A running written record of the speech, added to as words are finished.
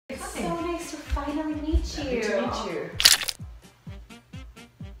It's so nice to finally meet you. Lovely to meet you.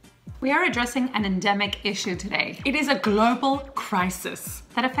 We are addressing an endemic issue today. It is a global crisis.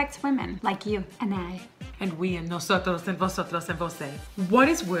 That affects women like you and I. And we and nosotros and vosotros and vose. What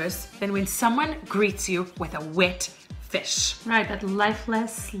is worse than when someone greets you with a wet fish? Right, that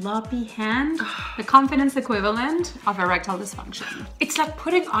lifeless, sloppy hand. The confidence equivalent of erectile dysfunction. It's like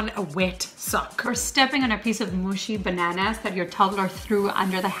putting on a wet sock. Or stepping on a piece of mushy bananas that your toddler threw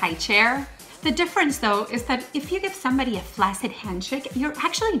under the high chair. The difference though is that if you give somebody a flaccid handshake, you're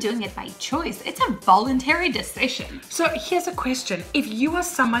actually doing it by choice. It's a voluntary decision. So here's a question. If you are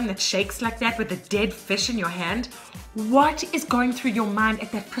someone that shakes like that with a dead fish in your hand, what is going through your mind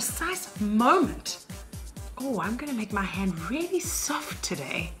at that precise moment? Oh, I'm gonna make my hand really soft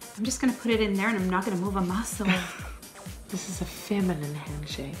today. I'm just gonna put it in there and I'm not gonna move a muscle. This is a feminine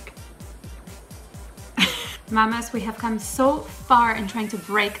handshake. Mamas, we have come so far in trying to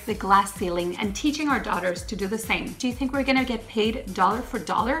break the glass ceiling and teaching our daughters to do the same. Do you think we're gonna get paid dollar for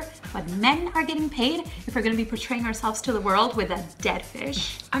dollar what men are getting paid if we're gonna be portraying ourselves to the world with a dead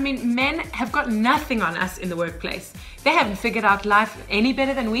fish? I mean, men have got nothing on us in the workplace. They haven't figured out life any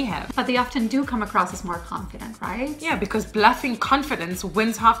better than we have. But they often do come across as more confident, right? Yeah, because bluffing confidence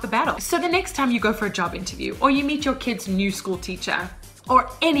wins half the battle. So the next time you go for a job interview, or you meet your kid's new school teacher, or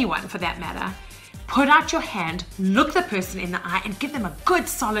anyone for that matter, put out your hand, look the person in the eye, and give them a good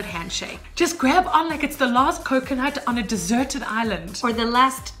solid handshake. Just grab on like it's the last coconut on a deserted island. Or the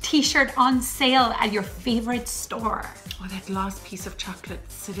last t-shirt on sale at your favorite store. Or that last piece of chocolate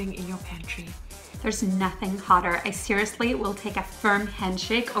sitting in your pantry. There's nothing hotter. I seriously will take a firm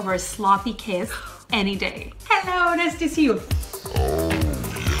handshake over a sloppy kiss any day. Hello, nice to see you.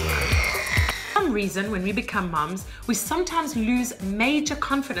 For some reason, when we become moms, we sometimes lose major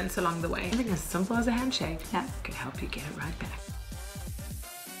confidence along the way. Something as simple as a handshake Yeah. can help you get it right back.